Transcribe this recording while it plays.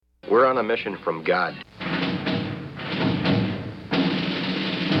We're on a mission from God.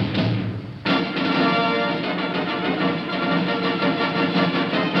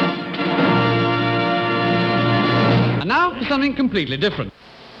 And now for something completely different.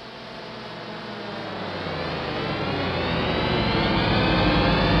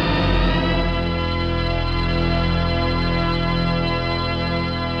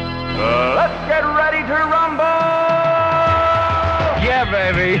 Let's get ready to rumble! Yeah,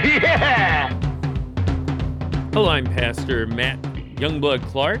 baby, yeah! Hello, I'm Pastor Matt Youngblood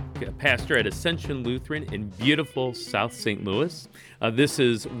Clark, pastor at Ascension Lutheran in beautiful South St. Louis. This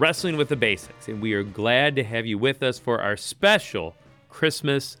is Wrestling with the Basics, and we are glad to have you with us for our special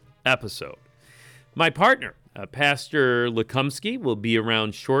Christmas episode. My partner, Pastor Lekumsky, will be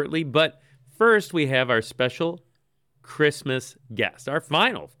around shortly, but first we have our special Christmas guest, our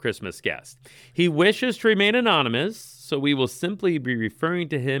final Christmas guest. He wishes to remain anonymous, so we will simply be referring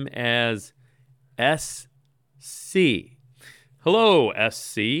to him as SC. Hello,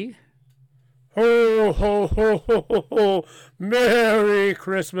 SC. Ho, ho, ho, ho, ho, ho. Merry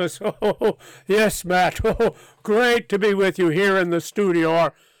Christmas. Oh, yes, Matt. Oh, great to be with you here in the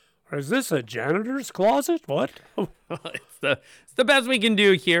studio. Or is this a janitor's closet? What? It's the best we can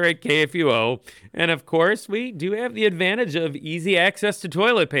do here at KFUO. And of course, we do have the advantage of easy access to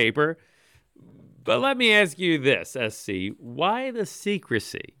toilet paper. But let me ask you this, SC. Why the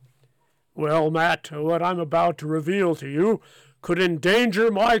secrecy? Well, Matt, what I'm about to reveal to you could endanger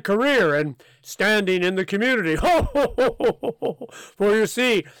my career and standing in the community. Ho, ho, ho, ho, ho. For you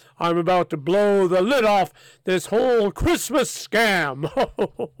see, I'm about to blow the lid off this whole Christmas scam. Ho,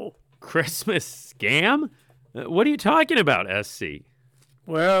 ho, ho, ho. Christmas scam? What are you talking about, SC?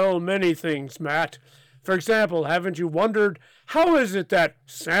 Well, many things, Matt. For example, haven't you wondered how is it that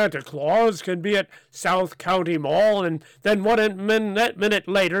Santa Claus can be at South County Mall and then 1 minute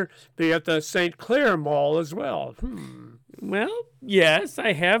later be at the St. Clair Mall as well? Well, yes,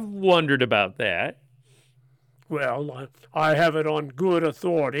 I have wondered about that. Well, I have it on good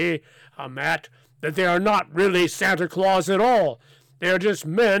authority, Matt, that they are not really Santa Claus at all. They are just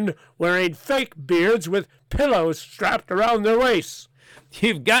men wearing fake beards with pillows strapped around their waists.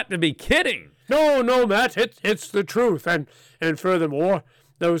 You've got to be kidding. No, Matt, it's the truth. And furthermore,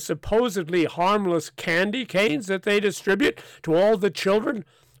 those supposedly harmless candy canes that they distribute to all the children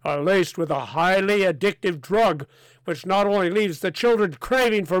are laced with a highly addictive drug, which not only leaves the children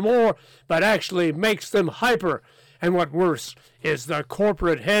craving for more, but actually makes them hyper. And what worse is the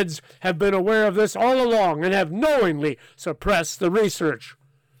corporate heads have been aware of this all along and have knowingly suppressed the research.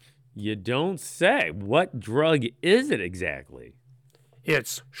 You don't say. What drug is it exactly?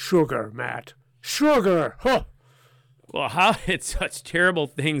 It's sugar, Matt. Sugar! Huh. Well, how did such terrible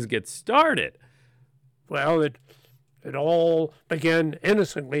things get started? Well, it all began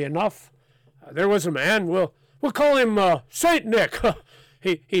innocently enough. There was a man, we'll call him Saint Nick.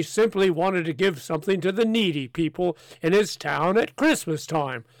 He simply wanted to give something to the needy people in his town at Christmas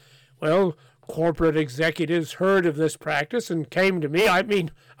time. Well, corporate executives heard of this practice and came to me. I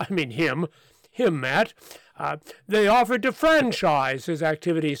mean him, Matt. They offered to franchise his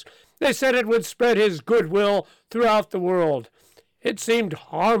activities. They said it would spread his goodwill throughout the world. It seemed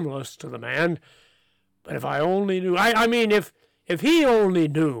harmless to the man, but if I only knew, if he only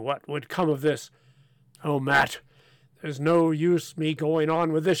knew what would come of this. Oh, Matt, there's no use me going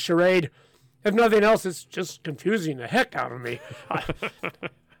on with this charade. If nothing else, it's just confusing the heck out of me.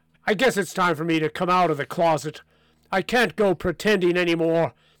 I guess it's time for me to come out of the closet. I can't go pretending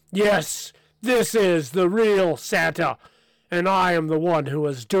anymore. Yes, this is the real Santa, and I am the one who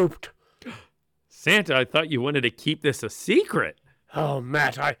was duped. Santa, I thought you wanted to keep this a secret. Oh,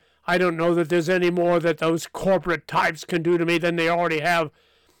 Matt, I don't know that there's any more that those corporate types can do to me than they already have.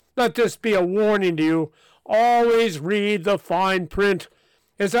 Let this be a warning to you. Always read the fine print.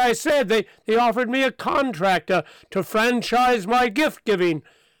 As I said, they offered me a contract to franchise my gift-giving,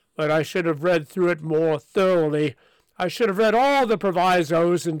 but I should have read through it more thoroughly. I should have read all the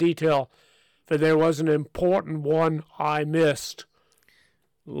provisos in detail, for there was an important one I missed.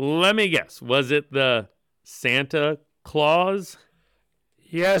 Let me guess. Was it the Santa Claus?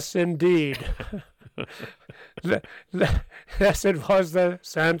 Yes, indeed. Yes, it was the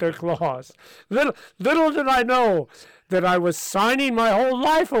Santa Claus. Little did I know that I was signing my whole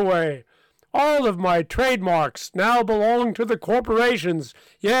life away. All of my trademarks now belong to the corporations.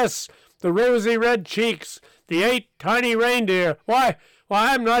 Yes, the rosy red cheeks, the 8 tiny reindeer. Why,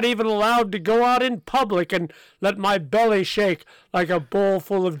 I'm not even allowed to go out in public and let my belly shake like a bowl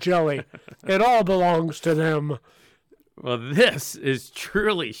full of jelly. It all belongs to them. Well, this is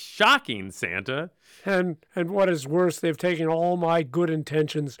truly shocking, Santa. And what is worse, they've taken all my good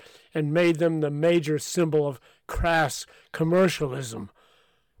intentions and made them the major symbol of crass commercialism.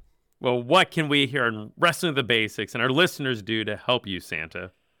 Well, what can we here on Wrestling with the Basics and our listeners do to help you,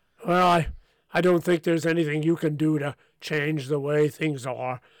 Santa? Well, I don't think there's anything you can do to change the way things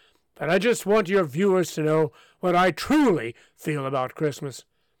are. But I just want your viewers to know what I truly feel about Christmas.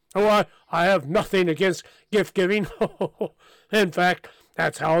 Oh, I have nothing against gift giving. In fact,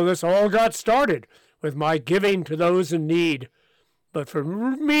 that's how this all got started, with my giving to those in need. But for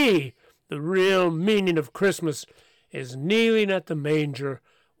me, the real meaning of Christmas is kneeling at the manger,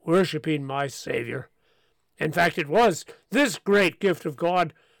 worshiping my Savior. In fact, it was this great gift of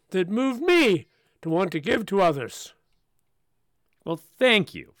God that moved me to want to give to others. Well,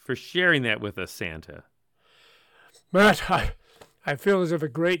 thank you for sharing that with us, Santa. Matt, I feel as if a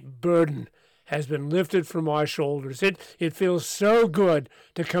great burden has been lifted from my shoulders. It feels so good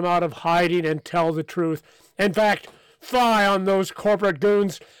to come out of hiding and tell the truth. In fact, fie on those corporate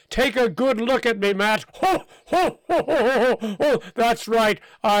goons. Take a good look at me, Matt. Ho, ho, ho, ho, ho, ho. That's right.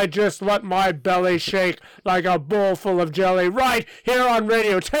 I just let my belly shake like a bowl full of jelly right here on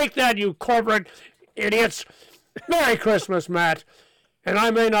radio. Take that, you corporate idiots. Merry Christmas, Matt. And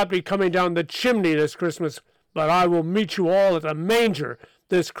I may not be coming down the chimney this Christmas, but I will meet you all at the manger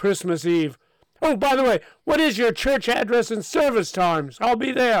this Christmas Eve. Oh, by the way, what is your church address and service times? I'll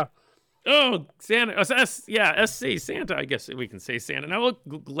be there. Oh, Santa, SC, Santa, I guess we can say Santa. Now,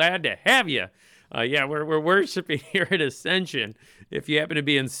 we're glad to have you. We're worshiping here at Ascension. If you happen to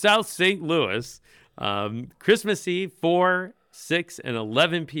be in South St. Louis, Christmas Eve, 4, 6, and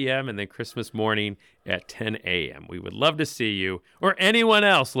 11 p.m., and then Christmas morning at 10 a.m. We would love to see you or anyone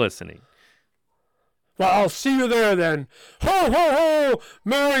else listening. Well, I'll see you there then. Ho, ho, ho!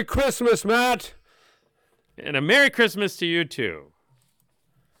 Merry Christmas, Matt! And a Merry Christmas to you, too.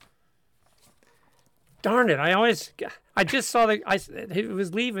 Darn it, I just saw he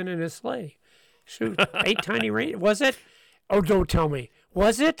was leaving in his sleigh. Shoot, 8 tiny rain, was it? Oh, don't tell me.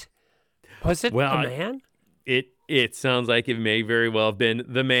 Was it? Was it a man? It sounds like it may very well have been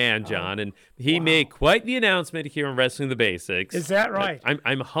the man, John, and he made quite the announcement here on Wrestling the Basics. Is that right?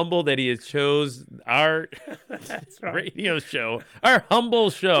 I'm humbled that he has chose our That's right. radio show, our humble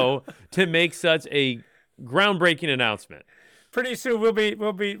show, to make such a groundbreaking announcement. Pretty soon we'll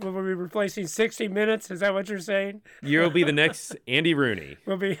be replacing 60 Minutes. Is that what you're saying? You'll be the next Andy Rooney.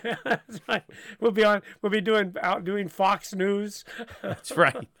 That's right. We'll be doing Fox News. That's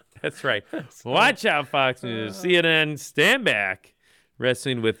right. That's right. Watch out, Fox News, CNN, stand back.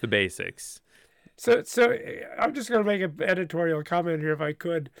 Wrestling with the Basics. So I'm just going to make an editorial comment here if I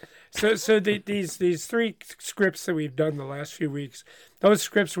could. So these 3 scripts that we've done the last few weeks, those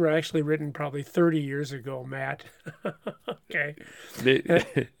scripts were actually written probably 30 years ago, Matt. Okay.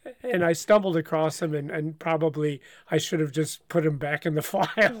 And I stumbled across them, and probably I should have just put them back in the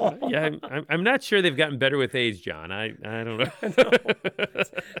file. Yeah, I'm not sure they've gotten better with age, John. I don't know. No,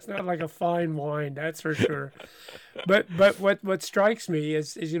 it's not like a fine wine, that's for sure. But what strikes me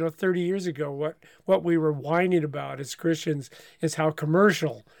is 30 years ago, what we were whining about as Christians is how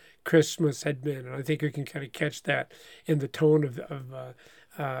commercial Christmas had been, and I think you can kind of catch that in the tone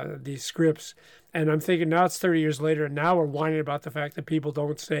of these scripts. And I'm thinking now it's 30 years later, and now we're whining about the fact that people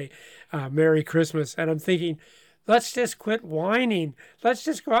don't say Merry Christmas. And I'm thinking, let's just quit whining. Let's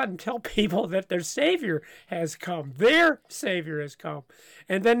just go out and tell people that their Savior has come. Their Savior has come.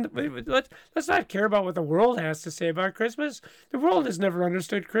 And then let's not care about what the world has to say about Christmas. The world has never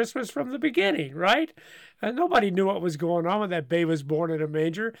understood Christmas from the beginning, right? And nobody knew what was going on when that babe was born in a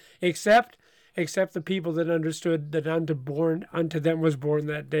manger, except the people that understood that unto them was born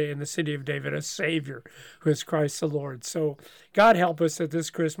that day in the city of David a Savior, who is Christ the Lord. So God help us that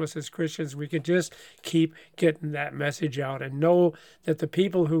this Christmas as Christians we can just keep getting that message out and know that the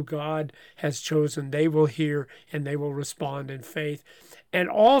people who God has chosen, they will hear and they will respond in faith. And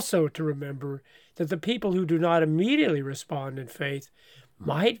also to remember that the people who do not immediately respond in faith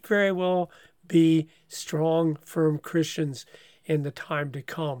might very well be strong, firm Christians in the time to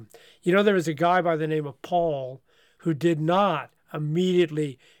come. There was a guy by the name of Paul who did not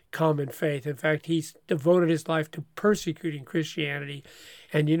immediately come in faith. In fact, he devoted his life to persecuting Christianity.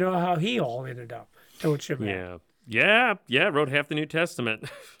 And you know how he all ended up, don't you, man? Yeah, wrote half the New Testament.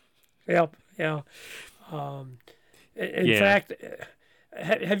 Yep, yeah. In fact,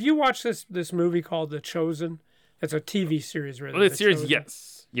 have you watched this movie called The Chosen? It's a TV series, really. Well, the series,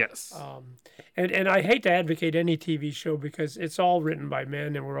 yes. And I hate to advocate any TV show because it's all written by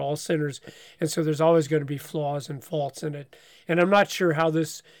men and we're all sinners. And so there's always going to be flaws and faults in it. And I'm not sure how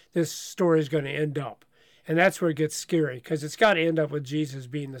this story is going to end up. And that's where it gets scary, because it's got to end up with Jesus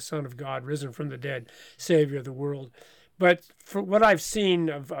being the Son of God, risen from the dead, Savior of the world. But for what I've seen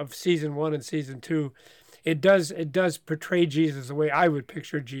of season 1 and season 2, it does portray Jesus the way I would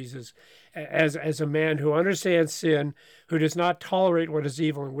picture Jesus, as a man who understands sin, who does not tolerate what is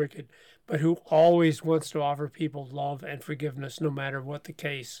evil and wicked, but who always wants to offer people love and forgiveness no matter what the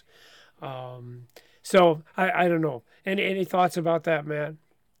case. So I don't know. Any thoughts about that, Matt?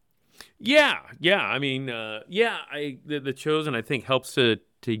 Yeah. I mean, the Chosen, I think, helps to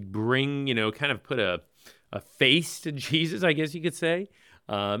bring, kind of put a face to Jesus, I guess you could say.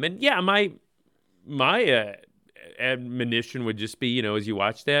 And yeah, my admonition would just be, as you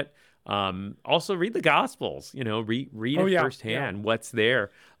watch that, also read the Gospels, read it firsthand, what's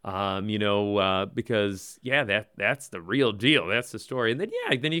there, because that's the real deal. That's the story. And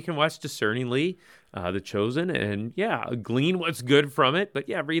then you can watch discerningly, The Chosen, and glean what's good from it. But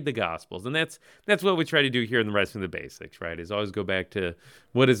read the Gospels. And that's what we try to do here in the Wrestling the Basics, right? Is always go back to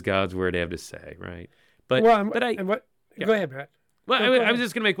what does God's Word have to say, right? But go ahead, Matt. Well, I was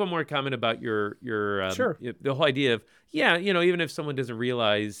just going to make one more comment about your sure. The whole idea of, even if someone doesn't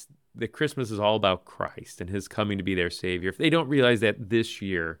realize that Christmas is all about Christ and his coming to be their Savior, if they don't realize that this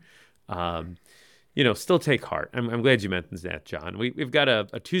year, still take heart. I'm glad you mentioned that, John. We've got a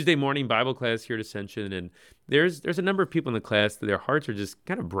Tuesday morning Bible class here at Ascension, and there's a number of people in the class that their hearts are just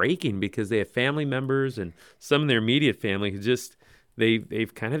kind of breaking because they have family members and some in their immediate family who just,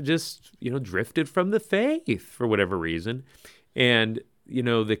 they've kind of just, drifted from the faith for whatever reason. And,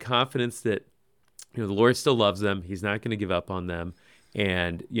 the confidence that, the Lord still loves them. He's not going to give up on them.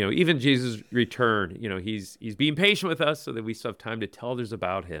 And, even Jesus' return, he's being patient with us so that we still have time to tell others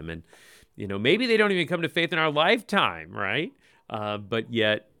about him. And, maybe they don't even come to faith in our lifetime, right? But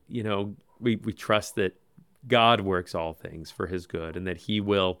yet, we trust that God works all things for his good and that he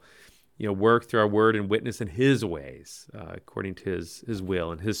will, work through our word and witness in his ways, according to his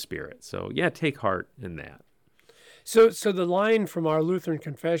will and his spirit. So, take heart in that. So the line from our Lutheran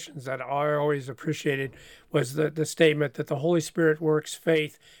confessions that I always appreciated was the statement that the Holy Spirit works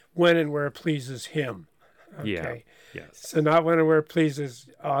faith when and where it pleases him. Okay. Yeah. Yes. So not when and where it pleases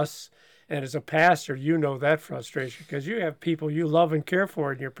us. And as a pastor, you know that frustration because you have people you love and care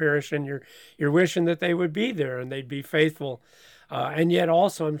for in your parish, and you're wishing that they would be there and they'd be faithful. And yet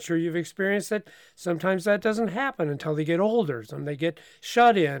also, I'm sure you've experienced that sometimes that doesn't happen until they get older, and they get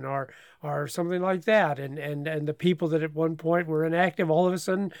shut in or something like that. And the people that at one point were inactive all of a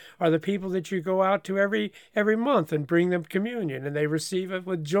sudden are the people that you go out to every month and bring them communion, and they receive it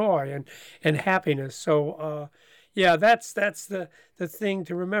with joy and happiness. So, that's the thing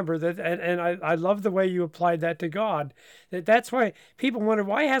to remember. That and I love the way you applied that to God. That's why people wonder,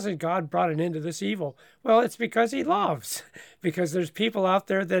 why hasn't God brought an end to this evil? Well, it's because he loves. Because there's people out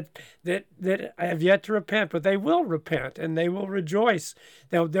there that have yet to repent, but they will repent and they will rejoice.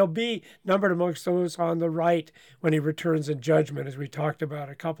 They'll be numbered amongst those on the right when he returns in judgment, as we talked about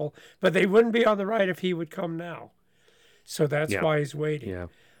a couple. But they wouldn't be on the right if he would come now. So that's why he's waiting.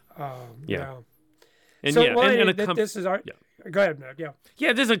 And so this is our. Go ahead, Matt.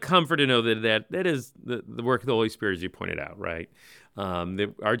 Yeah, there's a comfort to know that is the work of the Holy Spirit, as you pointed out, right?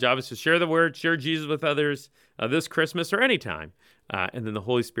 Our job is to share the word, share Jesus with others this Christmas or any time, and then the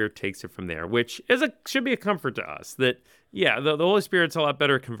Holy Spirit takes it from there, which should be a comfort to us. That the Holy Spirit's a lot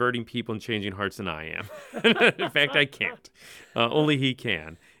better at converting people and changing hearts than I am. In fact, I can't. Only He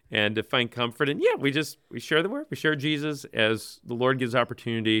can. And to find comfort, and we share the word, we share Jesus as the Lord gives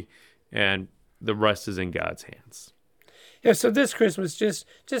opportunity, and the rest is in God's hands. Yeah, so this Christmas,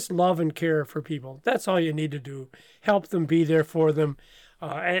 just love and care for people. That's all you need to do. Help them, be there for them.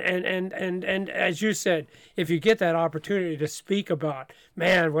 And as you said, if you get that opportunity to speak about,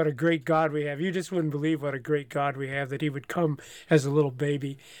 man, what a great God we have, you just wouldn't believe what a great God we have, that he would come as a little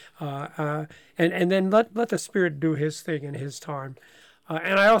baby. And then let the Spirit do his thing in his time.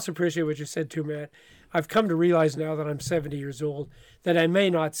 And I also appreciate what you said too, Matt. I've come to realize now that I'm 70 years old that I may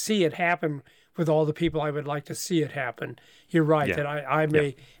not see it happen with all the people I would like to see it happen. You're right, that I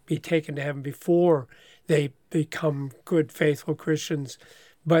may be taken to heaven before they become good, faithful Christians.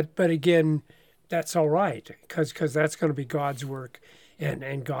 But again, that's all right, because that's going to be God's work,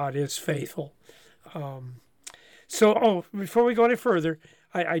 and God is faithful. So before we go any further,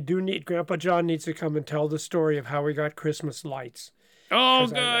 I do need, Grandpa John needs to come and tell the story of how we got Christmas lights. Oh,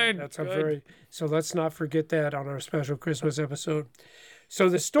 good. So let's not forget that on our special Christmas episode. So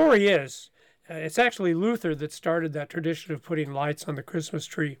the story is, it's actually Luther that started that tradition of putting lights on the Christmas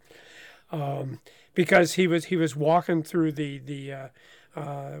tree, because he was walking through the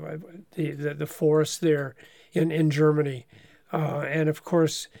forest there in Germany, and of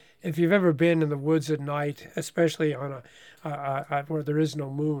course if you've ever been in the woods at night, especially on where there is no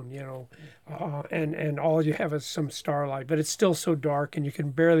moon, and all you have is some starlight, but it's still so dark and you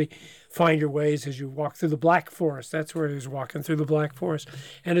can barely find your ways as you walk through the Black Forest. That's where he's walking through the Black Forest.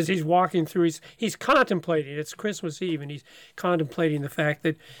 And as he's walking through, he's contemplating. It's Christmas Eve, and he's contemplating the fact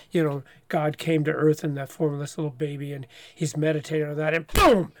that, God came to earth in the form of this little baby, and he's meditating on that, and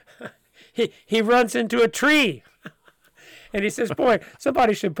boom! He runs into a tree. And he says, boy,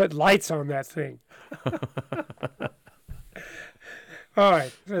 somebody should put lights on that thing. All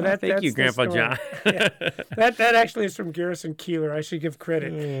right. So thank you, Grandpa John. Yeah. That actually is from Garrison Keillor. I should give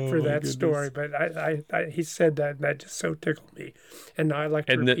credit for that story. But he said that, and that just so tickled me. And now I like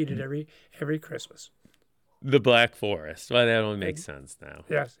to repeat it every Christmas. The Black Forest. Well, that only makes sense now.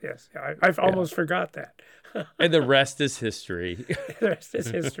 Yes. I've almost forgot that. And the rest is history. The rest is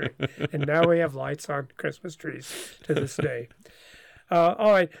history. And now we have lights on Christmas trees to this day.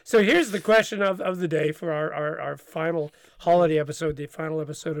 All right. So here's the question of the day for our final holiday episode, the final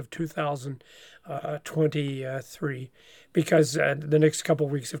episode of 2023. Because the next couple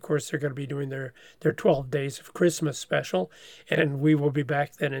of weeks, of course, they're going to be doing their 12 Days of Christmas special. And we will be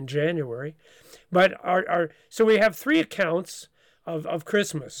back then in January. But so we have 3 accounts of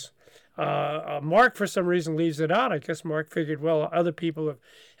Christmas. Mark, for some reason, leaves it out. I guess Mark figured, well, other people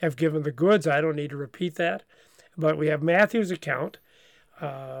have given the goods. I don't need to repeat that. But we have Matthew's account.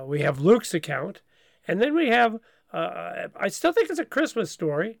 We have Luke's account. And then we have, I still think it's a Christmas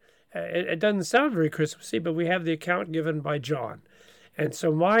story. It doesn't sound very Christmassy, but we have the account given by John. And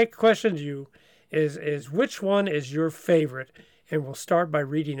so my question to you is which one is your favorite? And we'll start by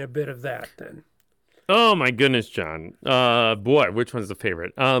reading a bit of that then. Oh, my goodness, John. Boy, which one's the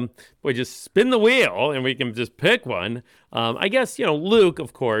favorite? Boy, just spin the wheel and we can just pick one. I guess, Luke,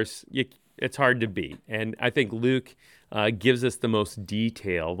 of course, it's hard to beat. And I think Luke gives us the most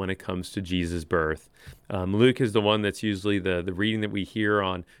detail when it comes to Jesus' birth. Luke is the one that's usually the reading that we hear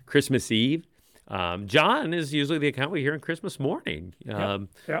on Christmas Eve. John is usually the account we hear on Christmas morning. Yep.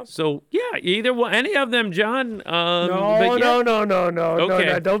 So, yeah, either one, any of them, John. No. Okay.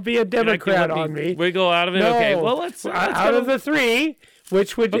 No, don't be a Democrat on me. Wiggle out of it? No. Okay, well, let's out of the 3,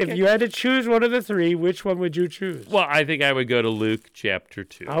 which would, if you had to choose one of the 3, which one would you choose? Well, I think I would go to Luke chapter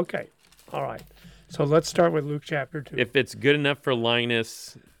 2. Okay, all right. So let's start with Luke chapter 2. If it's good enough for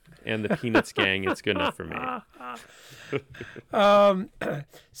Linus and the Peanuts gang, it's good enough for me.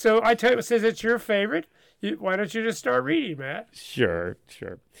 So I tell you, it says it's your favorite. Why don't you just start reading, Matt? Sure.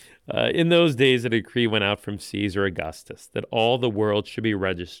 In those days, a decree went out from Caesar Augustus that all the world should be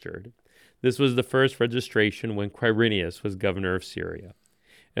registered. This was the first registration when Quirinius was governor of Syria.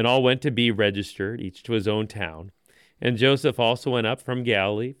 And all went to be registered, each to his own town. And Joseph also went up from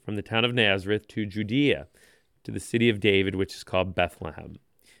Galilee, from the town of Nazareth, to Judea, to the city of David, which is called Bethlehem,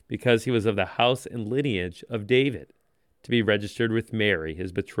 because he was of the house and lineage of David, to be registered with Mary,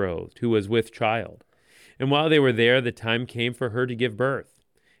 his betrothed, who was with child. And while they were there, the time came for her to give birth.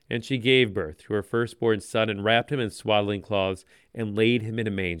 And she gave birth to her firstborn son, and wrapped him in swaddling cloths, and laid him in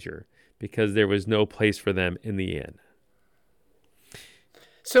a manger, because there was no place for them in the inn.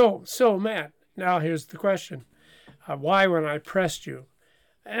 So Matt, now here's the question. Why, when I pressed you,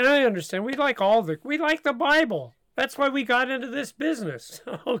 and I understand, we like the Bible. That's why we got into this business,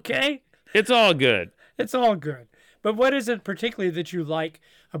 okay? It's all good. It's all good. But what is it particularly that you like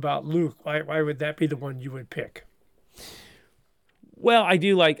about Luke? Why would that be the one you would pick? Well,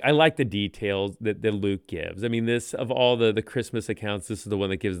 I like the details that Luke gives. I mean, this, of all the Christmas accounts, this is the one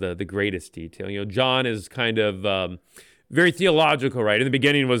that gives the greatest detail. John is kind of very theological, right? In the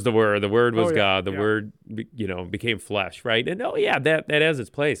beginning was the Word was God, the Word, became flesh, right? And that has its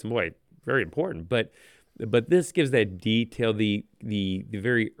place, and boy, very important. But this gives that detail, the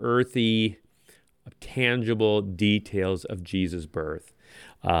very earthy, tangible details of Jesus' birth.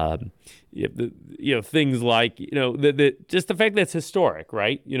 Things like just the fact that it's historic,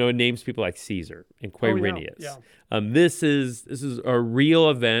 right? It names people like Caesar and Quirinius. This is a real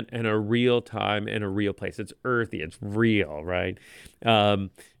event and a real time and a real place. It's earthy, it's real, right? The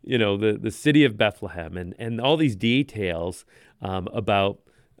city of Bethlehem and all these details about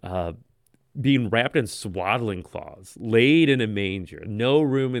being wrapped in swaddling cloths, laid in a manger, no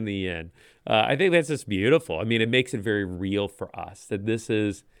room in the inn. I think that's just beautiful. I mean, it makes it very real for us that this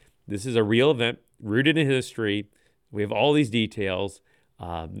is a real event rooted in history. We have all these details.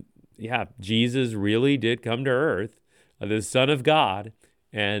 Jesus really did come to earth, the Son of God,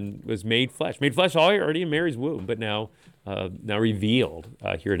 and was made flesh already in Mary's womb, but now revealed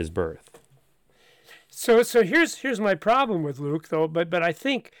here at his birth. So here's my problem with Luke, though. But I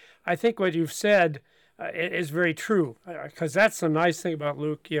think what you've said is very true, because that's the nice thing about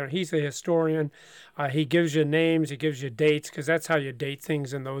Luke. He's a historian. He gives you names, he gives you dates, because that's how you date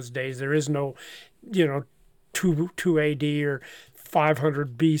things in those days. There is no, 2 AD or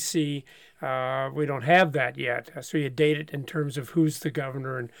 500 BC. We don't have that yet. So you date it in terms of who's the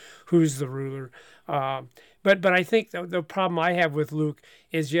governor and who's the ruler. But I think the problem I have with Luke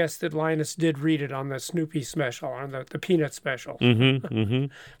is, yes, that Linus did read it on the Snoopy special, on the Peanut special.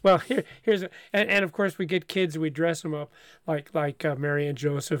 Well, here's and of course we get kids, we dress them up like Mary and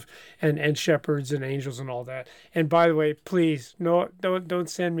Joseph and shepherds and angels and all that. And by the way, please don't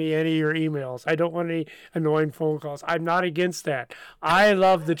send me any of your emails. I don't want any annoying phone calls. I'm not against that. I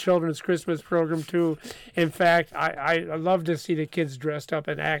love the children's Christmas program too. In fact, I love to see the kids dressed up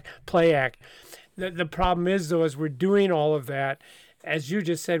and play act. The problem is, though, as we're doing all of that, as you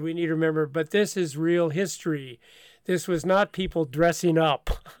just said, we need to remember, but this is real history. This was not people dressing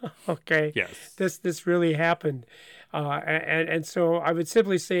up, okay? Yes. This really happened. And so I would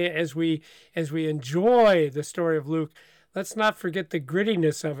simply say, as we enjoy the story of Luke, let's not forget the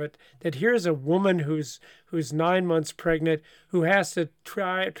grittiness of it, that here's a woman who's 9 months pregnant, who has to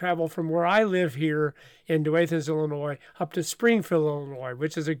travel from where I live here in New Athens, Illinois, up to Springfield, Illinois,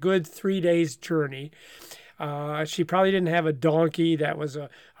 which is a good 3 days journey. She probably didn't have a donkey. That was a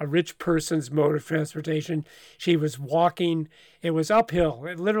rich person's mode of transportation. She was walking. It was uphill.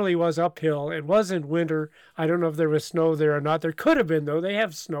 It literally was uphill. It wasn't winter. I don't know if there was snow there or not. There could have been, though. They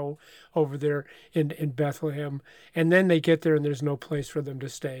have snow over there in Bethlehem. And then they get there and there's no place for them to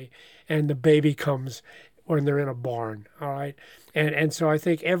stay. And the baby comes when they're in a barn, all right? And so I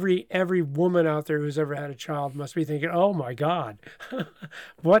think every woman out there who's ever had a child must be thinking, oh my God,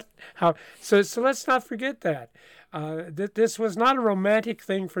 what, how? So let's not forget that. That this was not a romantic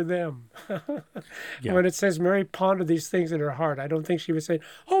thing for them. Yeah. When it says Mary pondered these things in her heart, I don't think she was saying,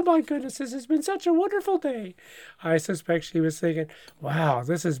 oh my goodness, this has been such a wonderful day. I suspect she was thinking, wow,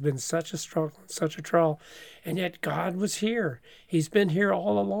 this has been such a struggle, such a trial. And yet God was here. He's been here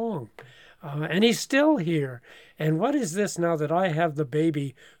all along. And he's still here. And what is this now that I have the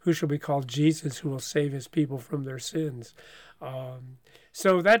baby who shall be called Jesus, who will save his people from their sins?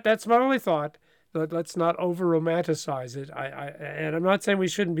 So that's my only thought. Let's not over-romanticize it. And I'm not saying we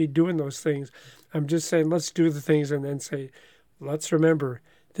shouldn't be doing those things. I'm just saying let's do the things and then say, let's remember,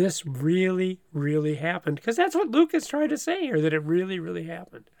 this really, really happened. Because that's what Luke is trying to say here, that it really, really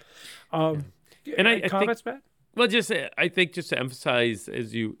happened. And I comments, think, Matt? Well, I think just to emphasize,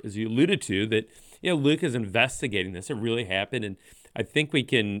 as you alluded to, that Luke is investigating this. It really happened, and I think we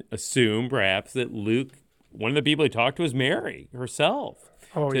can assume perhaps that Luke, one of the people he talked to was Mary herself,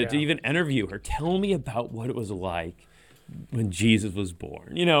 to even interview her. Tell me about what it was like when Jesus was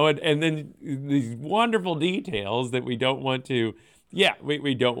born, and then these wonderful details that we don't want to. Yeah,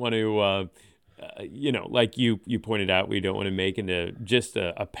 we don't want to. Like you pointed out, we don't want to make into just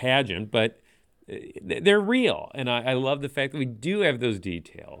a pageant, but they're real, and I love the fact that we do have those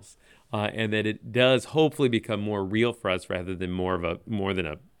details, and that it does hopefully become more real for us rather than more than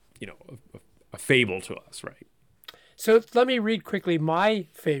a fable to us, right? So let me read quickly my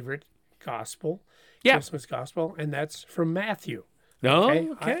favorite gospel, Christmas gospel, and that's from Matthew. Okay.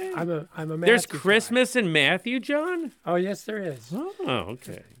 I'm a Matthew. There's Christmas in Matthew, John? Oh, yes, there is. Oh,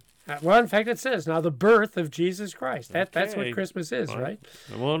 okay. Well, in fact, it says, now the birth of Jesus Christ. That's what Christmas is, right?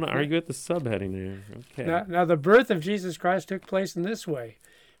 I won't argue with the subheading there. Okay. Now, the birth of Jesus Christ took place in this way.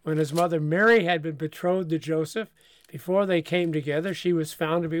 When his mother Mary had been betrothed to Joseph, before they came together, she was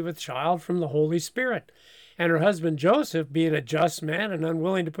found to be with child from the Holy Spirit. And her husband Joseph, being a just man and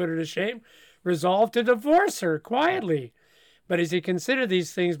unwilling to put her to shame, resolved to divorce her quietly. But as he considered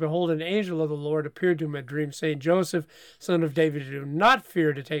these things, behold, an angel of the Lord appeared to him in a dream, saying, Joseph, son of David, do not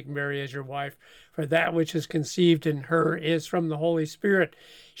fear to take Mary as your wife, for that which is conceived in her is from the Holy Spirit.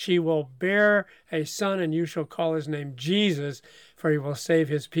 She will bear a son, and you shall call his name Jesus, for he will save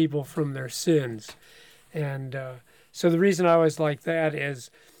his people from their sins. And so the reason I always like that is,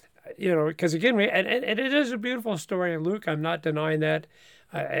 because again, and it is a beautiful story in Luke. I'm not denying that.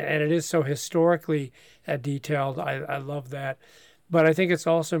 And it is so historically detailed. I love that. But I think it's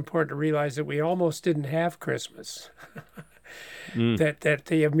also important to realize that we almost didn't have Christmas. That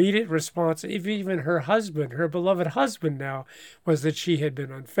the immediate response, even her husband, her beloved husband now, was that she had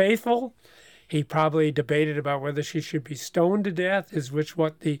been unfaithful. He probably debated about whether she should be stoned to death,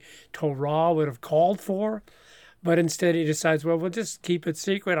 what the Torah would have called for. But instead he decides, well, we'll just keep it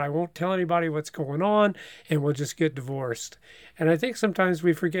secret. I won't tell anybody what's going on, and we'll just get divorced. And I think sometimes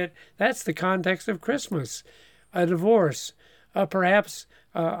we forget that's the context of Christmas, a divorce, perhaps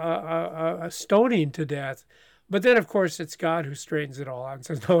a stoning to death. But then, of course, it's God who straightens it all out and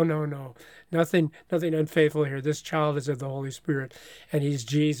says, no, no, no, nothing unfaithful here. This child is of the Holy Spirit, and he's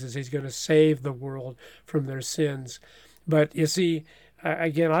Jesus. He's going to save the world from their sins. But you see,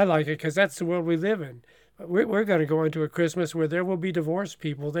 again, I like it because that's the world we live in. We're going to go into a Christmas where there will be divorced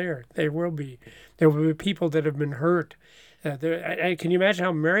people there. There will be people that have been hurt. Can you imagine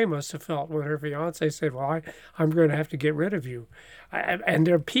how Mary must have felt when her fiance said, well, I'm going to have to get rid of you? And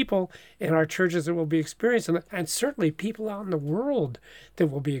there are people in our churches that will be experiencing that, and certainly people out in the world that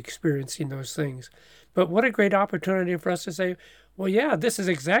will be experiencing those things. But what a great opportunity for us to say, well, yeah, this is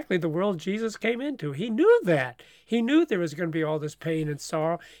exactly the world Jesus came into. He knew that. He knew there was going to be all this pain and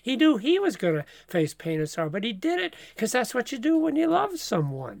sorrow. He knew he was going to face pain and sorrow, but he did it because that's what you do when you love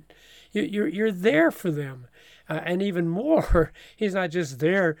someone. You're there for them. And even more, he's not just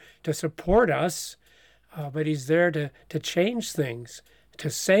there to support us, but he's there to change things, to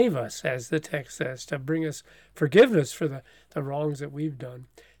save us, as the text says, to bring us forgiveness for the wrongs that we've done.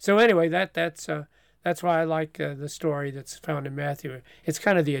 So anyway, that's why I like the story that's found in Matthew. It's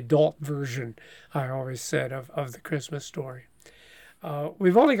kind of the adult version, I always said, of the Christmas story.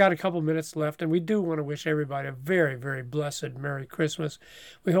 We've only got a couple minutes left, and we do want to wish everybody a very, very blessed Merry Christmas.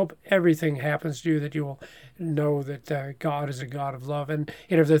 We hope everything happens to you, that you will know that God is a God of love. And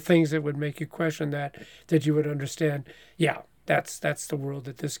if there are things that would make you question that you would understand, yeah, that's the world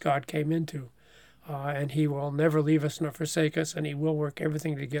that this God came into. And he will never leave us nor forsake us, and he will work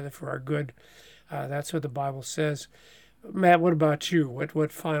everything together for our good. That's what the Bible says. Matt, what about you?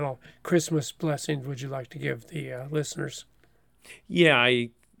 What final Christmas blessings would you like to give the listeners? Yeah,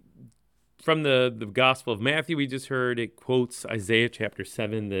 from the Gospel of Matthew we just heard, it quotes Isaiah chapter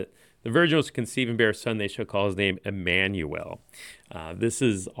 7 that the virgin will conceive and bear a son, they shall call his name Emmanuel. This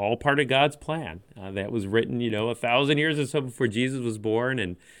is all part of God's plan that was written, 1,000 years or so before Jesus was born,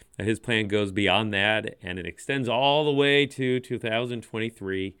 and his plan goes beyond that, and it extends all the way to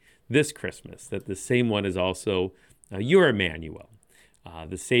 2023, this Christmas, that the same one is also your Emmanuel,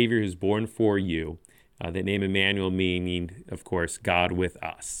 the Savior who's born for you. The name Emmanuel meaning, of course, God with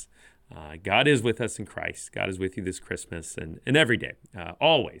us. God is with us in Christ. God is with you this Christmas and every day,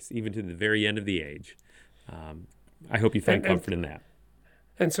 always, even to the very end of the age. I hope you find comfort in that.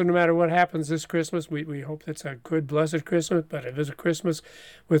 And so no matter what happens this Christmas, we hope it's a good, blessed Christmas, but if it's a Christmas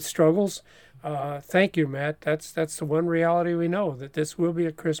with struggles, thank you, Matt. That's the one reality we know, that this will be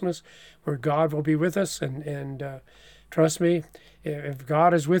a Christmas where God will be with us. And trust me, if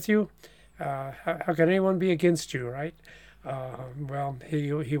God is with you, how can anyone be against you, right? Well,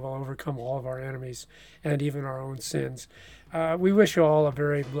 he will overcome all of our enemies and even our own sins. We wish you all a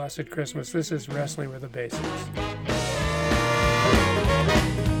very blessed Christmas. This is Wrestling with the Basics.